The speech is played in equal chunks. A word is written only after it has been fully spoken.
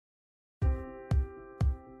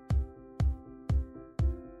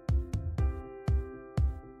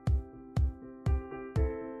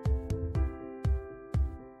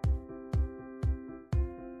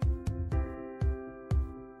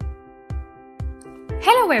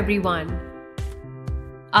Hello everyone.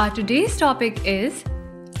 Our today's topic is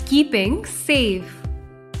keeping safe.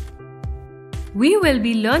 We will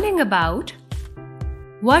be learning about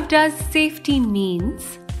what does safety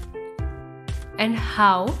means and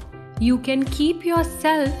how you can keep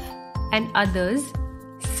yourself and others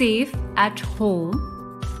safe at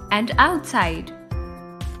home and outside.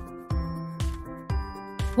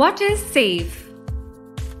 What is safe?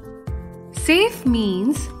 Safe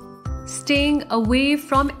means staying away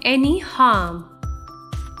from any harm.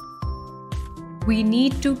 We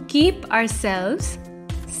need to keep ourselves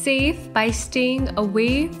safe by staying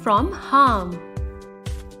away from harm.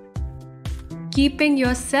 Keeping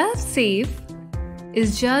yourself safe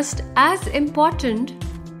is just as important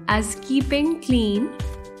as keeping clean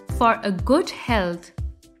for a good health,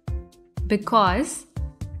 because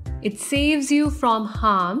it saves you from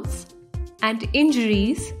harms and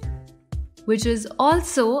injuries, which is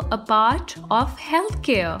also a part of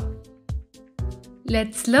healthcare.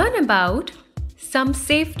 Let's learn about some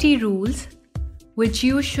safety rules which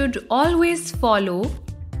you should always follow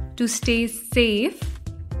to stay safe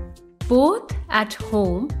both at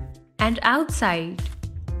home and outside,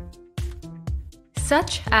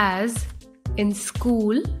 such as in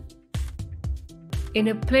school, in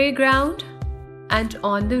a playground, and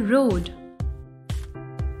on the road.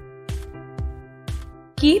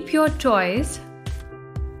 Keep your toys,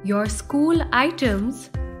 your school items,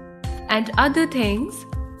 and other things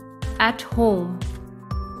at home,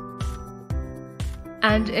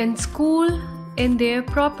 and in school in their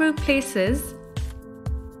proper places,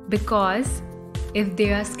 because if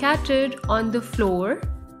they are scattered on the floor,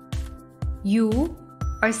 you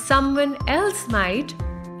or someone else might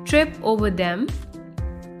trip over them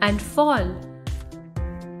and fall.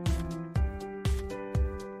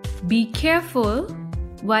 Be careful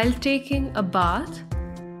while taking a bath,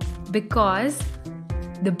 because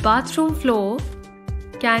the bathroom floor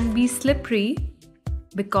can be slippery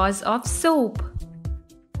because of soap.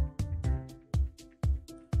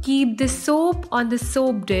 Keep the soap on the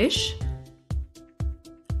soap dish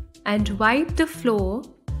and wipe the floor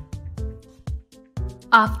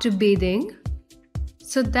after bathing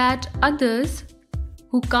so that others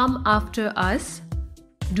who come after us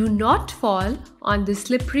do not fall on the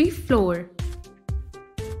slippery floor.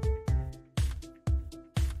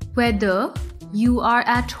 Whether you are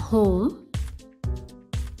at home,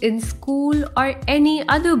 in school, or any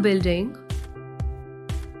other building,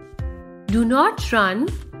 do not run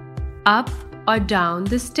up or down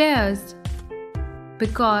the stairs,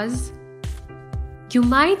 because you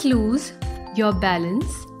might lose your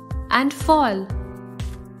balance and fall.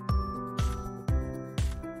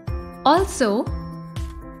 Also,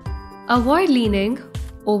 avoid leaning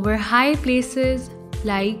over high places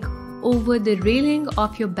like over the railing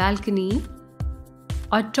of your balcony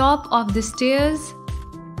or top of the stairs,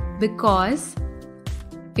 because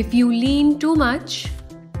if you lean too much,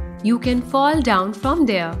 you can fall down from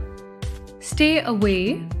there. Stay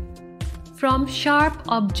away from sharp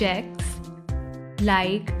objects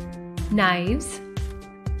like knives,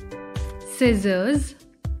 scissors,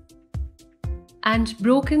 and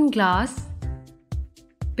broken glass,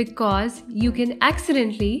 because you can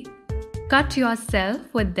accidentally cut yourself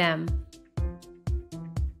with them.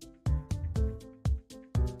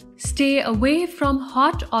 Stay away from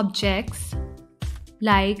hot objects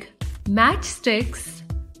like matchsticks,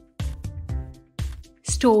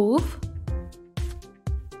 stove,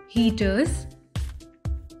 heaters,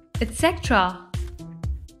 etc.,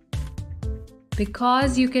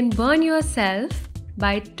 because you can burn yourself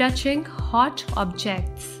by touching hot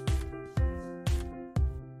objects.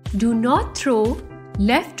 Do not throw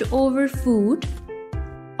leftover food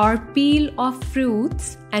or peel of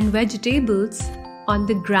fruits and vegetables on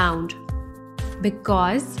the ground,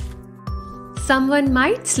 because someone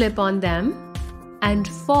might slip on them and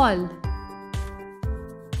fall.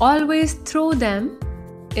 Always throw them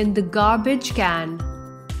in the garbage can.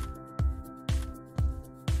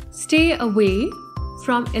 Stay away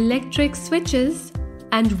from electric switches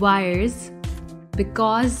and wires,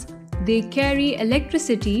 because they carry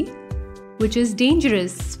electricity, which is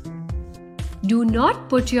dangerous. Do not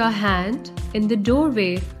put your hand in the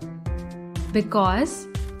doorway, because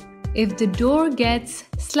if the door gets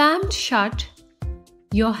slammed shut,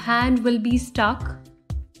 your hand will be stuck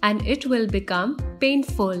and it will become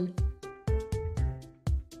painful.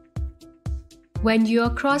 When you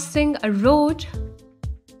are crossing a road,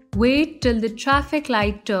 wait till the traffic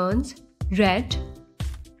light turns red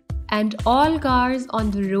and all cars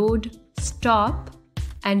on the road stop,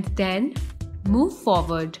 and then move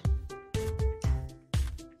forward.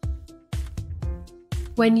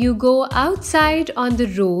 When you go outside on the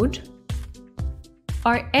road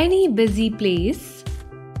or any busy place,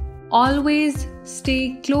 always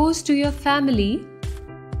stay close to your family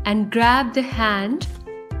and grab the hand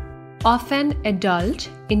of an adult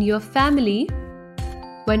in your family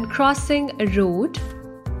when crossing a road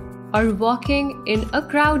or walking in a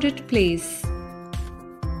crowded place.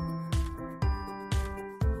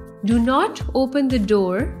 Do not open the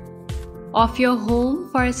door of your home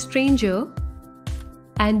for a stranger,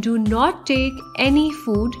 and do not take any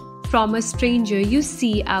food from a stranger you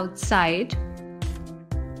see outside,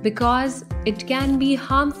 because it can be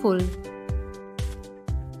harmful.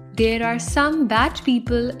 There are some bad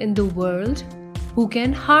people in the world who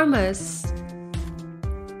can harm us.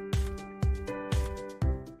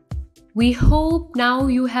 We hope now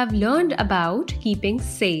you have learned about keeping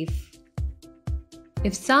safe.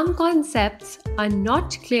 If some concepts are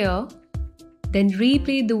not clear, then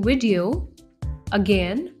replay the video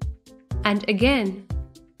again and again.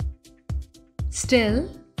 Still,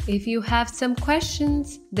 if you have some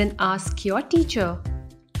questions, then ask your teacher.